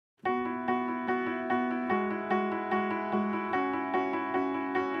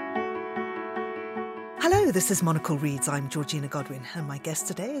Hello, this is Monocle Reads. I'm Georgina Godwin, and my guest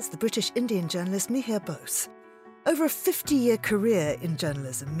today is the British Indian journalist Mihir Bose. Over a 50-year career in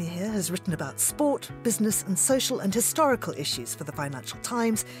journalism, Mihir has written about sport, business and social and historical issues for the Financial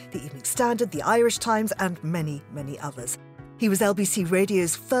Times, the Evening Standard, the Irish Times and many, many others. He was LBC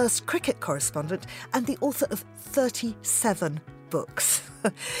Radio's first cricket correspondent and the author of 37 books.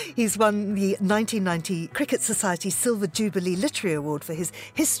 He's won the 1990 Cricket Society Silver Jubilee Literary Award for his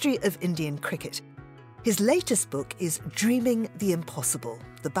History of Indian Cricket. His latest book is Dreaming the Impossible,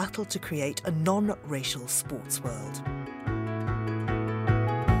 the battle to create a non-racial sports world.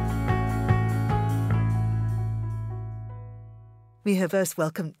 Mihir Bose,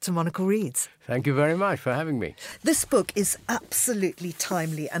 welcome to Monocle Reads. Thank you very much for having me. This book is absolutely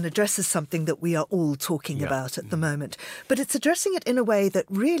timely and addresses something that we are all talking about at the moment. But it's addressing it in a way that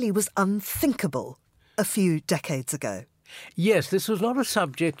really was unthinkable a few decades ago. Yes, this was not a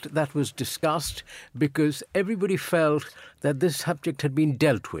subject that was discussed because everybody felt that this subject had been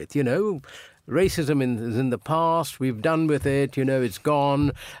dealt with, Racism is in the past, we've done with it, it's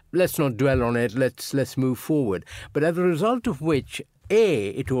gone, let's not dwell on it, let's move forward. But as a result of which, A,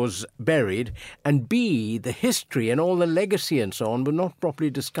 it was buried, and B, the history and all the legacy and so on were not properly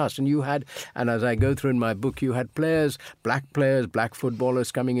discussed. And as I go through in my book, you had players, black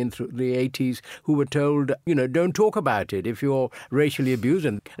footballers coming in through the 80s who were told, don't talk about it if you're racially abused,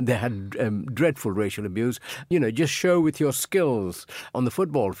 and they had dreadful racial abuse, just show with your skills on the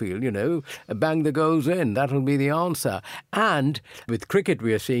football field, bang the goals in, that'll be the answer. And with cricket,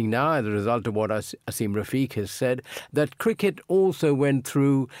 we are seeing now, as a result of what Asim Rafiq has said, that cricket also went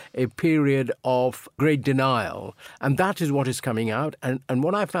through a period of great denial. And that is what is coming out. And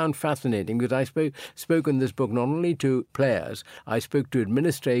what I found fascinating, because I spoke in this book not only to players, I spoke to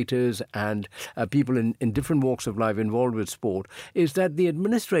administrators and people in different walks of life involved with sport, is that the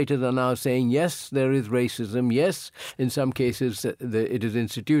administrators are now saying, yes, there is racism. Yes, in some cases, it is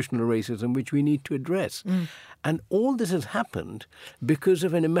institutional racism, which we need to address. And all this has happened because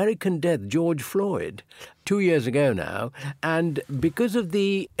of an American death, George Floyd, 2 years ago now. And because of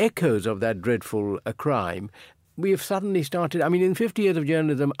the echoes of that dreadful crime, we have suddenly started. In 50 years of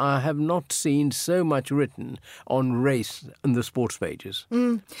journalism, I have not seen so much written on race in the sports pages.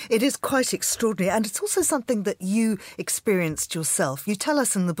 It is quite extraordinary. And it's also something that you experienced yourself. You tell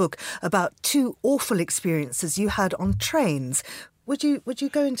us in the book about two awful experiences you had on trains. Would you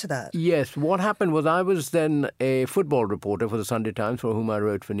go into that? Yes. What happened was I was then a football reporter for the Sunday Times, for whom I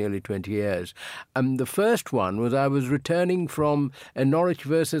wrote for nearly 20 years. The first one was I was returning from a Norwich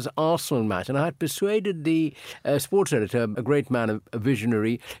versus Arsenal match, and I had persuaded the sports editor, a great man, a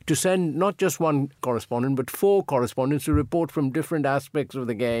visionary, to send not just one correspondent, but 4 correspondents to report from different aspects of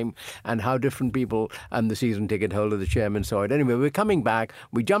the game and how different people and the season ticket holder, the chairman, saw it. Anyway, we're coming back.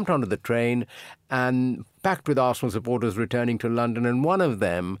 We jumped onto the train and packed with Arsenal supporters returning to London, and one of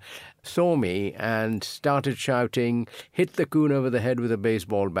them saw me and started shouting, hit the coon over the head with a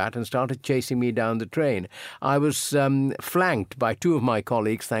baseball bat and started chasing me down the train. I was flanked by 2 of my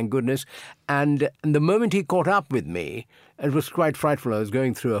colleagues, thank goodness, and the moment he caught up with me, it was quite frightful. I was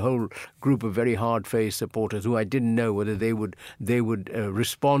going through a whole group of very hard-faced supporters who I didn't know whether they would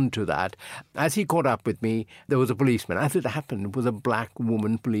respond to that. As he caught up with me, there was a policeman. As it happened, it was a black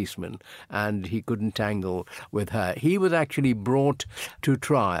woman policeman, and he couldn't tangle with her. He was actually brought to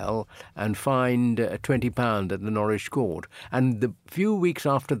trial and fined £20 at the Norwich court. And the few weeks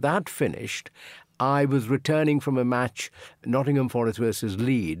after that finished, I was returning from a match, Nottingham Forest versus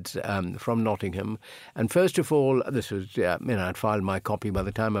Leeds, from Nottingham. And first of all, this was, I'd filed my copy. By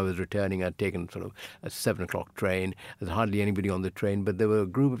the time I was returning, I'd taken sort of a 7 o'clock train. There's hardly anybody on the train, but there were a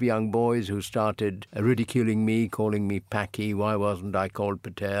group of young boys who started ridiculing me, calling me Paki. Why wasn't I called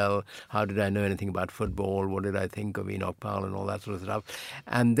Patel? How did I know anything about football? What did I think of Enoch Powell and all that sort of stuff?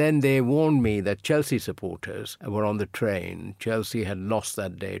 And then they warned me that Chelsea supporters were on the train. Chelsea had lost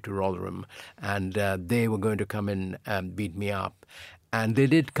that day to Rotherham, and they were going to come in and beat me up. And they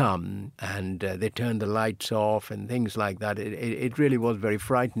did come, and they turned the lights off and things like that. It really was very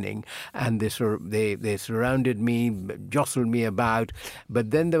frightening. And they surrounded me, jostled me about.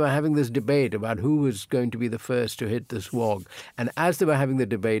 But then they were having this debate about who was going to be the first to hit the swag. And as they were having the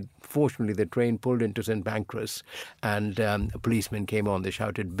debate, fortunately, the train pulled into St. Pancras, and a policeman came on. They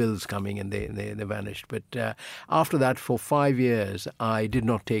shouted, "Bill's coming," and they vanished. But after that, for 5 years, I did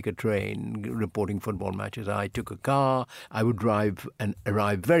not take a train reporting football matches. I took a car. I would drive and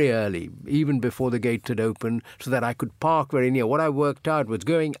arrive very early, even before the gates had opened, so that I could park very near. What I worked out was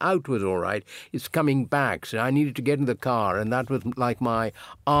going out was all right. It's coming back. So I needed to get in the car, and that was like my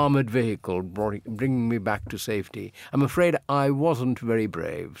armoured vehicle bringing me back to safety. I'm afraid I wasn't very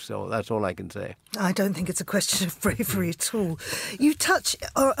brave, so That's all I can say. I don't think it's a question of bravery at all. You touch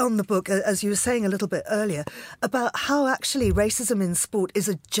on the book, as you were saying a little bit earlier, about how actually racism in sport is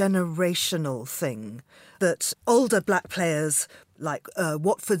a generational thing, that older black players like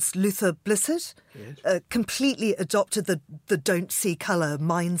Watford's Luther Blissett, completely adopted the don't see colour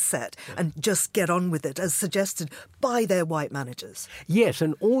mindset and just get on with it, as suggested by their white managers. Yes,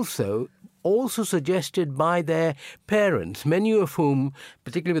 and also suggested by their parents, many of whom,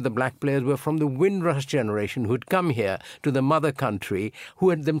 particularly with the black players, were from the Windrush generation who had come here to the mother country, who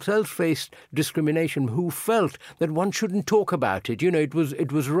had themselves faced discrimination, who felt that one shouldn't talk about it. It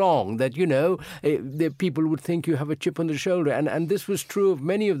was wrong, that, the people would think you have a chip on the shoulder. And this was true of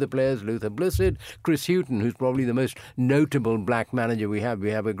many of the players, Luther Blissett, Chris Hughton, who's probably the most notable black manager we have.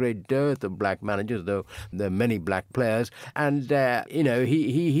 We have a great dearth of black managers, though there are many black players. And,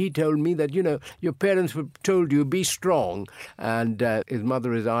 he told me that, your parents were told you, be strong. And his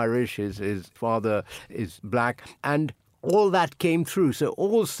mother is Irish, his father is black. And all that came through. So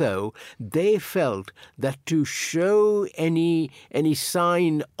also they felt that to show any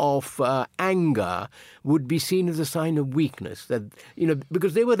sign of anger would be seen as a sign of weakness. That,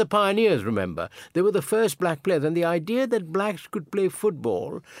 because they were the pioneers, remember. They were the first black players. And the idea that blacks could play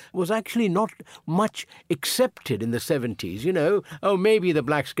football was actually not much accepted in the 70s. Maybe the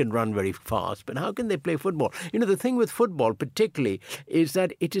blacks can run very fast, but how can they play football? The thing with football particularly is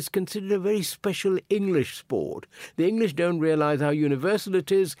that it is considered a very special English sport. The English don't realize how universal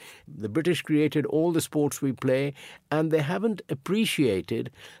it is. The British created all the sports we play, and they haven't appreciated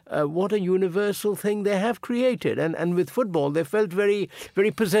what a universal thing they have created. And with football, they felt very,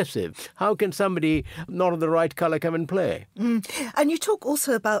 very possessive. How can somebody not of the right colour come and play? And you talk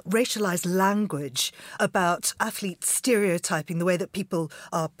also about racialised language, about athletes stereotyping the way that people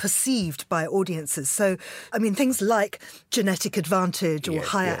are perceived by audiences. So, things like genetic advantage or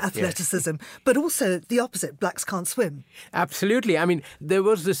higher athleticism, but also the opposite, blacks can't swim. Absolutely. There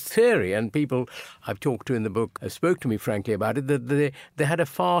was this theory, and people I've talked to in the book spoke to me frankly about it, that they had a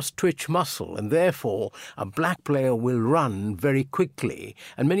fast twitch muscle, and therefore a black player will run very quickly.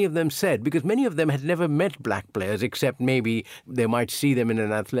 And many of them said, because many of them had never met black players, except maybe they might see them in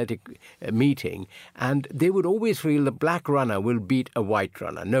an athletic meeting, and they would always feel the black runner will beat a white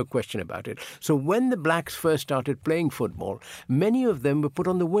runner, no question about it. So when the blacks first started playing football, many of them were put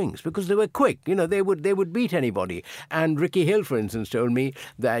on the wings because they were quick. They would beat anybody. And Ricky Hill, for instance, told me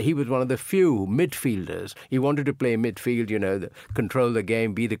that he was one of the few midfielders. He wanted to play midfield, control the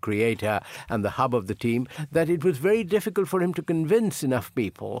game, be the creator and the hub of the team, that it was very difficult for him to convince enough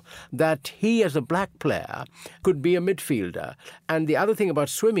people that he, as a black player, could be a midfielder. And the other thing about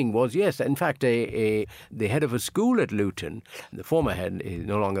swimming was, yes, in fact, the head of a school at Luton, the former head, is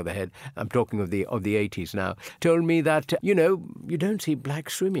no longer the head, I'm talking of the 80s now, told me that, you don't see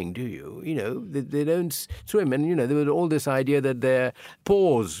blacks swimming, do you? They don't swim. And, there was all this idea that their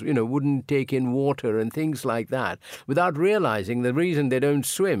pores, wouldn't take in water and things like that, without realizing the reason they don't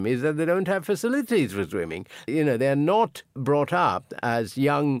swim is that they don't have facilities for swimming. They're not brought up as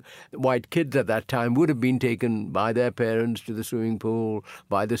young white kids at that time would have been taken by their parents to the swimming pool,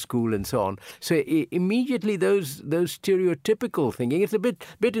 by the school and so on. So immediately those stereotypical thinking, it's a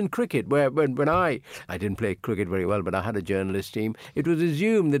bit in cricket, where when I didn't play cricket very well, but I had a journalist team, it was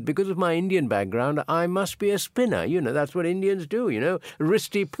assumed that because of my Indian background, I must be a spinner. That's what Indians do,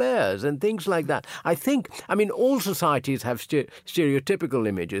 wristy players and things like that. I think, all societies have stereotypical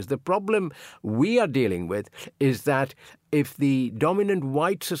images. The problem we are dealing with is that if the dominant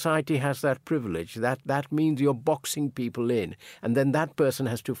white society has that privilege, that means you're boxing people in, and then that person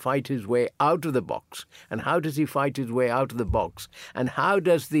has to fight his way out of the box. And how does he fight his way out of the box? And how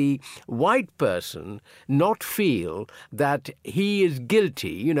does the white person not feel that he is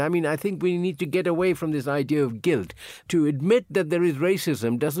guilty? I think we need to get away from this idea of guilt. To admit that there is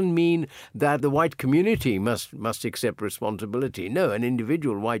racism doesn't mean that the white community must accept responsibility. No, an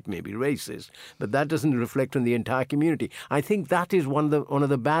individual white may be racist, but that doesn't reflect on the entire community. I think that is one of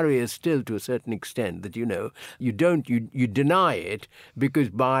the barriers still, to a certain extent, that you deny it, because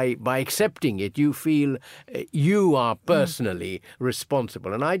by accepting it you feel you are personally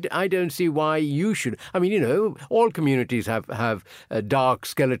responsible. And I don't see why you should. All communities have dark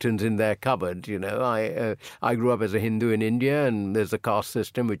skeletons in their cupboard. I grew up as a Hindu in India, and there's a caste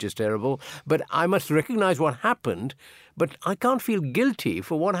system which is terrible. But I must recognize what happened but I can't feel guilty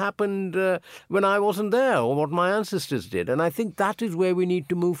for what happened when I wasn't there or what my ancestors did. And I think that is where we need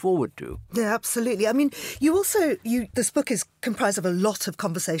to move forward to. Yeah, absolutely. I mean, this book is comprised of a lot of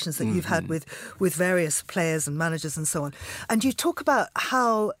conversations that you've had with various players and managers and so on. And you talk about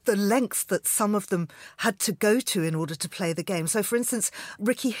how the lengths that some of them had to go to in order to play the game. So, for instance,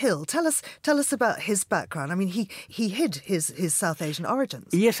 Ricky Hill, tell us about his background. I mean, he hid his South Asian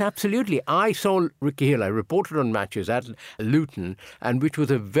origins. Yes, absolutely. I saw Ricky Hill. I reported on matches at Luton, and which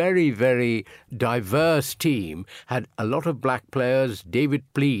was a very, very diverse team. Had a lot of black players. David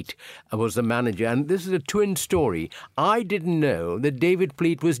Pleat was the manager. And this is a twin story. I didn't know that David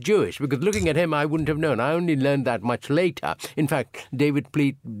Pleat was Jewish, because looking at him, I wouldn't have known. I only learned that much later. In fact, David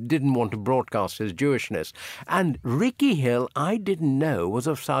Pleat didn't want to broadcast his Jewishness. And Ricky Hill, I didn't know, was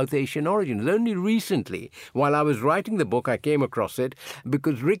of South Asian origins. Only recently, while I was writing the book, I came across it,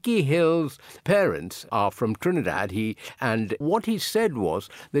 because Ricky Hill's parents are from Trinidad. And what he said was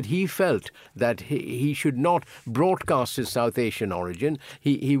that he felt that he should not broadcast his South Asian origin.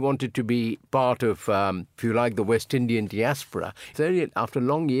 He wanted to be part of, if you like, the West Indian diaspora. So only after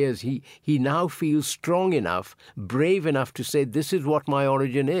long years, he now feels strong enough, brave enough to say, this is what my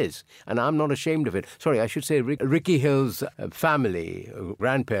origin is, and I'm not ashamed of it. Sorry, I should say Ricky Hill's family,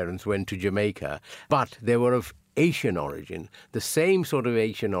 grandparents went to Jamaica, but they were of Asian origin, the same sort of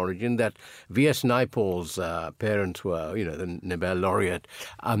Asian origin that V.S. Naipaul's parents were, the Nobel laureate.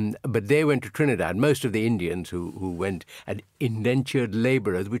 But they went to Trinidad. Most of the Indians who went and indentured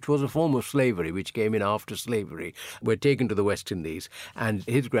labourers, which was a form of slavery, which came in after slavery, were taken to the West Indies, and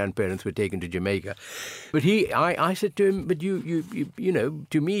his grandparents were taken to Jamaica. But I said to him, but you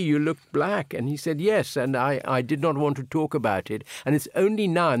to me you look black. And he said, yes, and I did not want to talk about it. And it's only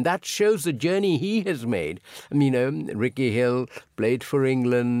now, and that shows the journey he has made. Ricky Hill played for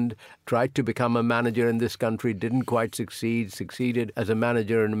England, tried to become a manager in this country, didn't quite succeeded as a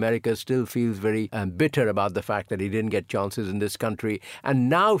manager in America, still feels very bitter about the fact that he didn't get chances in this country, and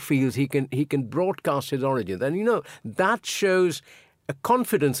now feels he can broadcast his origins. And, that shows a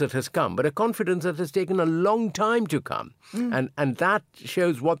confidence that has come, but a confidence that has taken a long time to come. And that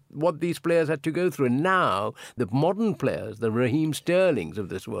shows what these players had to go through. And now the modern players, the Raheem Sterlings of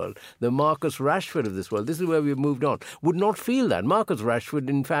this world, the Marcus Rashford of this world, this is where we've moved on, would not feel that. Marcus Rashford,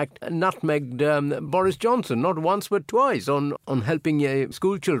 in fact, nutmegged Boris Johnson, not once but twice, on helping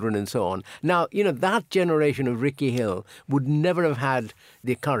school children and so on. Now, that generation of Ricky Hill would never have had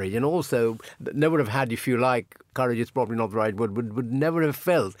the courage, and also never have had, if you like, courage is probably not the right word, would never have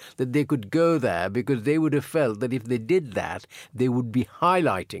felt that they could go there, because they would have felt that if they did that, they would be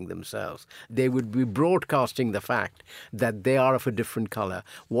highlighting themselves. They would be broadcasting the fact that they are of a different colour.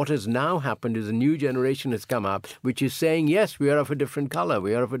 What has now happened is a new generation has come up, which is saying, yes, we are of a different colour,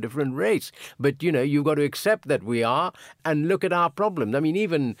 we are of a different race, but, you've got to accept that we are, and look at our problems. I mean,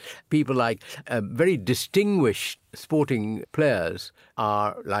 even people like very distinguished sporting players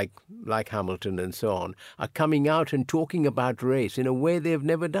are like Hamilton and so on, are coming out and talking about race in a way they have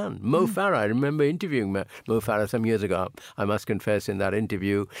never done. Mo Farah, I remember interviewing Mo Farah some years ago. I must confess, in that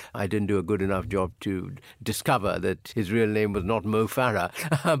interview, I didn't do a good enough job to discover that his real name was not Mo Farah.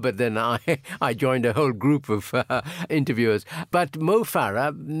 But then I joined a whole group of interviewers. But Mo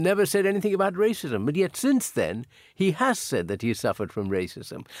Farah never said anything about racism. But yet since then, he has said that he suffered from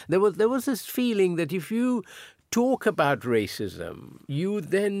racism. There was this feeling that if you talk about racism, you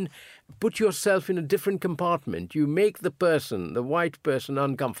then put yourself in a different compartment. You make the white person,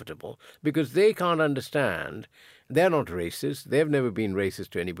 uncomfortable, because they can't understand. They're not racist. They've never been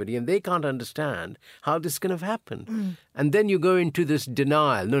racist to anybody, and they can't understand how this can have happened. And then you go into this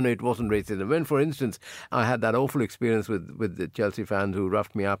denial. No, it wasn't racism. When, for instance, I had that awful experience with the Chelsea fans who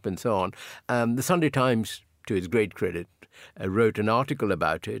roughed me up and so on, the Sunday Times, to its great credit, wrote an article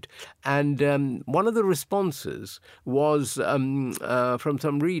about it. And one of the responses was from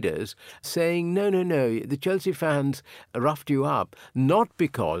some readers saying, no, the Chelsea fans roughed you up, not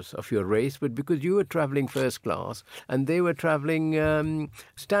because of your race, but because you were travelling first class and they were travelling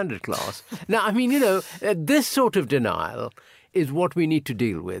standard class. Now, I mean, this sort of denial is what we need to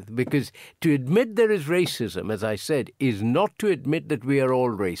deal with, because to admit there is racism, as I said, is not to admit that we are all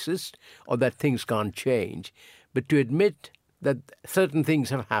racist or that things can't change, but to admit that certain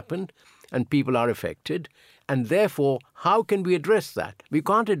things have happened and people are affected, and therefore, how can we address that? We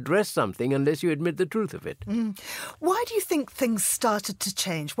can't address something unless you admit the truth of it. Why do you think things started to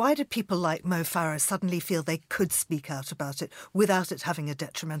change? Why did people like Mo Farah suddenly feel they could speak out about it without it having a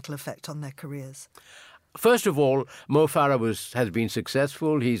detrimental effect on their careers? First of all, Mo Farah has been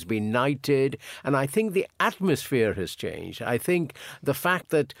successful. He's been knighted. And I think the atmosphere has changed. I think the fact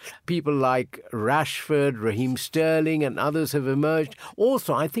that people like Rashford, Raheem Sterling and others have emerged.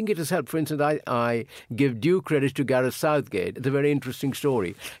 Also, I think it has helped. For instance, I give due credit to Gareth Southgate. It's a very interesting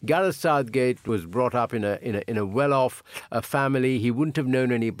story. Gareth Southgate was brought up in a well-off family. He wouldn't have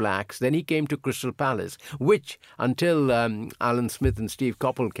known any blacks. Then he came to Crystal Palace, which, until Alan Smith and Steve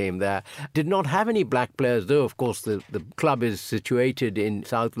Coppell came there, did not have any black players, though, of course, the club is situated in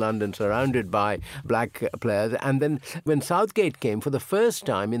South London, surrounded by black players. And then when Southgate came for the first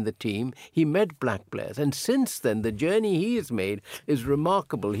time in the team, he met black players. And since then, the journey he has made is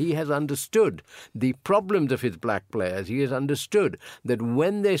remarkable. He has understood the problems of his black players. He has understood that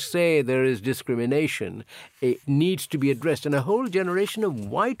when they say there is discrimination, it needs to be addressed. And a whole generation of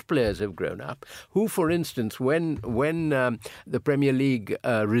white players have grown up who, for instance, when the Premier League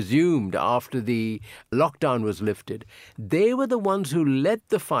resumed after the lockdown was lifted, they were the ones who led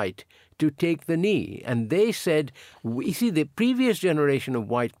the fight to take the knee. And they said, you see, the previous generation of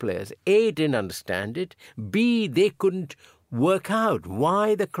white players, A, didn't understand it, B, they couldn't work out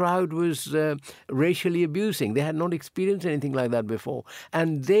why the crowd was racially abusing. They had not experienced anything like that before.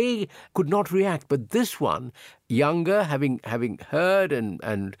 And they could not react. But this one, younger, having heard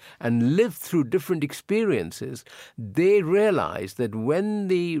and lived through different experiences, they realized that when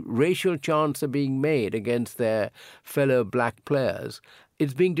the racial chants are being made against their fellow black players,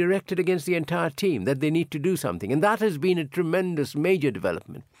 it's being directed against the entire team, that they need to do something. And that has been a tremendous, major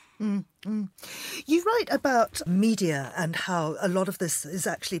development. Mm-hmm. You write about media and how a lot of this is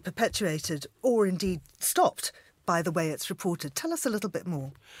actually perpetuated or indeed stopped by the way it's reported. Tell us a little bit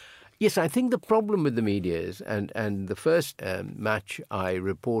more. Yes, I think the problem with the media is, and the first match I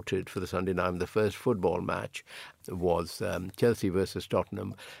reported for the Sunday Times, the first football match, was Chelsea versus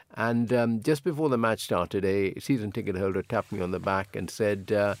Tottenham. And just before the match started, a season ticket holder tapped me on the back and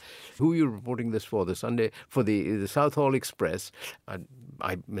said, who are you reporting this for? The Southall Express.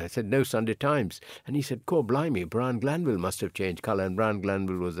 I said, no, Sunday Times. And he said, blimey, Brian Glanville must have changed colour. And Brian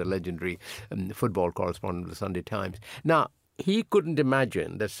Glanville was a legendary football correspondent of the Sunday Times. Now, he couldn't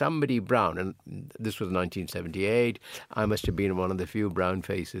imagine that somebody brown, and this was 1978, I must have been one of the few brown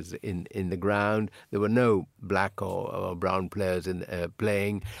faces in the ground. There were no black or brown players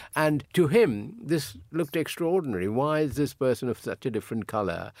playing. And to him, this looked extraordinary. Why is this person of such a different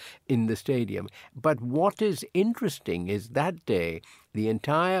colour in the stadium? But what is interesting is that day, the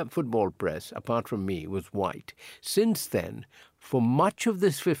entire football press, apart from me, was white. Since then, for much of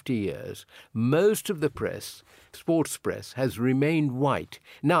this 50 years, most of the press, sports press, has remained white.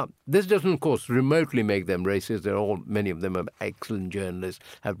 Now, this doesn't, of course, remotely make them racist. Many of them are excellent journalists,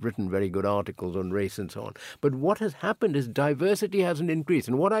 have written very good articles on race and so on. But what has happened is diversity hasn't increased.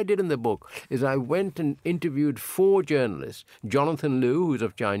 And what I did in the book is I went and interviewed 4 journalists, Jonathan Liu, who's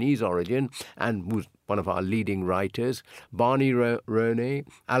of Chinese origin and who's one of our leading writers, Barney Ronay,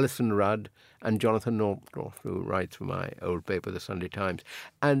 Alison Rudd, and Jonathan Northcroft, who writes for my old paper, The Sunday Times.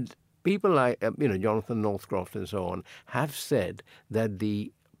 And people like, Jonathan Northcroft and so on, have said that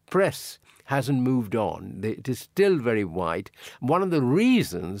the press hasn't moved on. It is still very white. One of the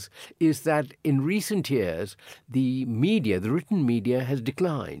reasons is that in recent years, the media, the written media, has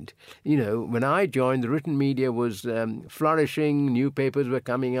declined. When I joined, the written media was flourishing. Newspapers were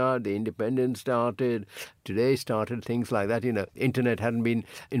coming out. The Independent started. Today started, things like that. Internet hadn't been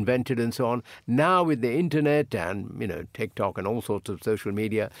invented and so on. Now with the internet and, TikTok and all sorts of social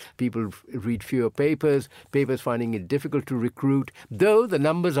media, people read fewer papers finding it difficult to recruit, though the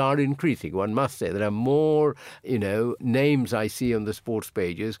numbers are increasing. One must say there are more, names I see on the sports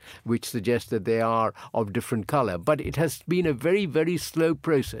pages which suggest that they are of different colour. But it has been a very, very slow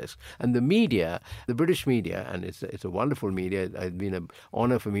process. And the media, the British media, and it's a wonderful media. It's been an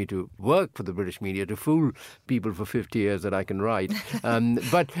honour for me to work for the British media, to fool people for 50 years that I can write.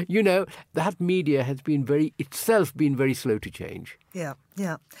 But, that media has been very slow to change. Yeah.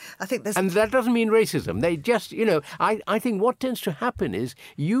 I think there's... And that doesn't mean racism. They just, I think what tends to happen is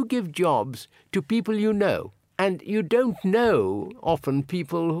you give jobs to people you know, and you don't know often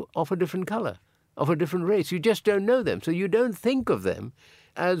people of a different colour, of a different race. You just don't know them. So you don't think of them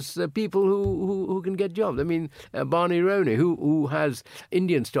as people who can get jobs. I mean, Barney Ronay, who has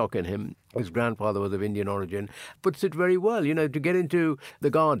Indian stock in him, his grandfather was of Indian origin, puts it very well. To get into The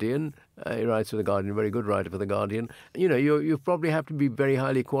Guardian, he writes for The Guardian, a very good writer for The Guardian, you probably have to be very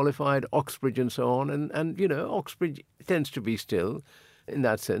highly qualified, Oxbridge and so on, and Oxbridge tends to be still in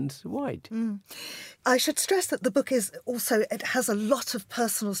that sense, white. I should stress that the book it has a lot of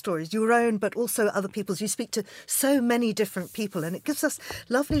personal stories, your own, but also other people's. You speak to so many different people, and it gives us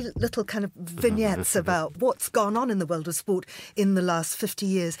lovely little kind of vignettes about what's gone on in the world of sport in the last 50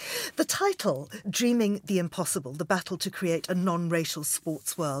 years. The title, Dreaming the Impossible, the battle to create a non-racial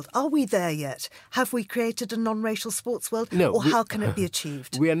sports world. Are we there yet? Have we created a non-racial sports world? No. Or how can it be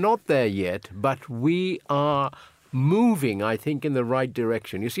achieved? We are not there yet, but we are moving, I think, in the right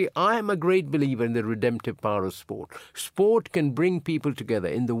direction. You see, I am a great believer in the redemptive power of sport. Sport can bring people together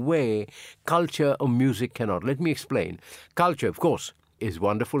in the way culture or music cannot. Let me explain. Culture, of course, is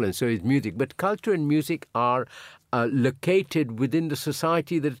wonderful, and so is music, but culture and music are located within the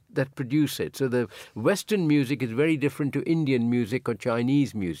society that produce it. So the Western music is very different to Indian music or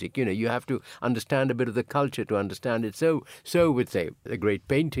Chinese music. You know, you have to understand a bit of the culture to understand it. So with, say, the great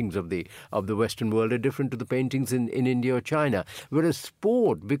paintings of the Western world are different to the paintings in India or China. Whereas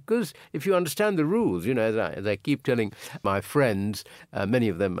sport, because if you understand the rules, you know, as I keep telling my friends, many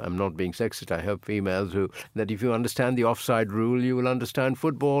of them, I'm not being sexist, I hope females, that if you understand the offside rule, you will understand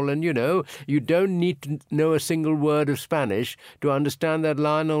football. And, you know, you don't need to know a single word of Spanish to understand that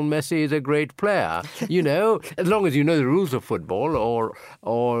Lionel Messi is a great player. You know, as long as you know the rules of football, or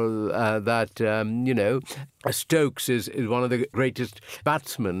that you know, Stokes is one of the greatest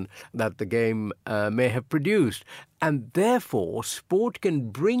batsmen that the game may have produced. And therefore, sport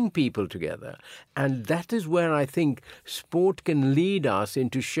can bring people together. And that is where I think sport can lead us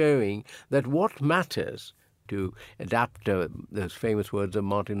into showing that what matters, to adapt those famous words of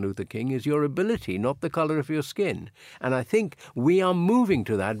Martin Luther King, is your ability, not the colour of your skin. And I think we are moving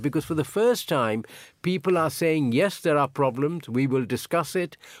to that because for the first time, people are saying, yes, there are problems. We will discuss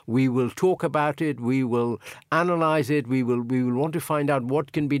it. We will talk about it. We will analyse it. We will want to find out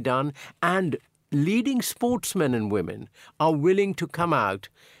what can be done. And leading sportsmen and women are willing to come out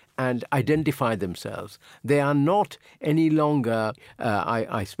and identify themselves. They are not any longer,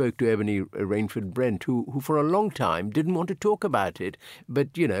 I spoke to Ebony Rainford Brent, who for a long time didn't want to talk about it,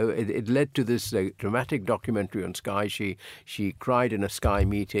 but, you know, it led to this dramatic documentary on Sky. She cried in a Sky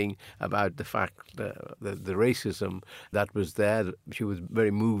meeting about the fact, the racism that was there. She was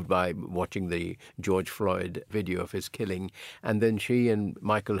very moved by watching the George Floyd video of his killing. And then she and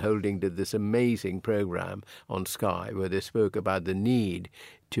Michael Holding did this amazing program on Sky where they spoke about the need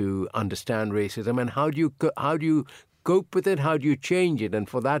to understand racism and how do you cope with it, how do you change it, and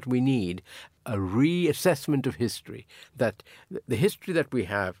for that we need a reassessment of history, that the history that we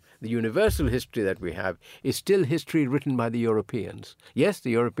have, the universal history that we have, is still history written by the Europeans. Yes,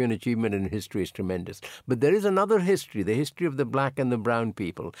 the European achievement in history is tremendous, but there is another history, the history of the black and the brown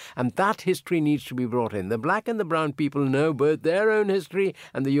people, and that history needs to be brought in. The black and the brown people know both their own history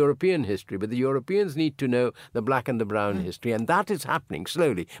and the European history, but the Europeans need to know the black and the brown history, and that is happening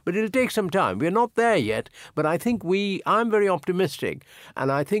slowly. But it'll take some time. We're not there yet, but I think I'm very optimistic,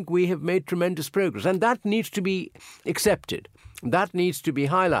 and I think we have made tremendous progress, and that needs to be accepted. That needs to be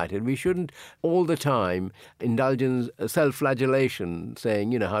highlighted. We shouldn't all the time indulge in self-flagellation,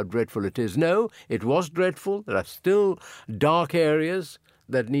 saying, you know, how dreadful it is. No, it was dreadful. There are still dark areas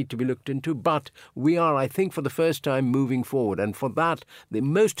that need to be looked into, but we are, I think, for the first time moving forward. And for that, the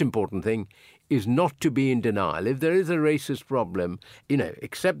most important thing is not to be in denial. If there is a racist problem, you know,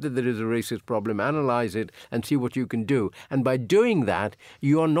 accept that there is a racist problem, analyse it and see what you can do. And by doing that,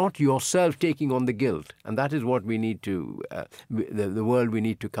 you are not yourself taking on the guilt. And that is what we need to, the world we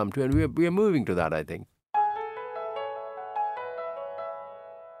need to come to. And we are moving to that, I think.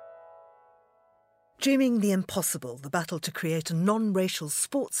 Dreaming the Impossible, the battle to create a non-racial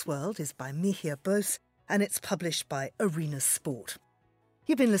sports world, is by Mihir Bose, and it's published by Arena Sport.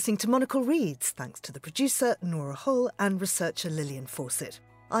 You've been listening to Monocle Reads, thanks to the producer Nora Hull and researcher Lillian Fawcett.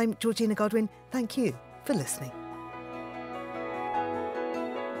 I'm Georgina Godwin. Thank you for listening.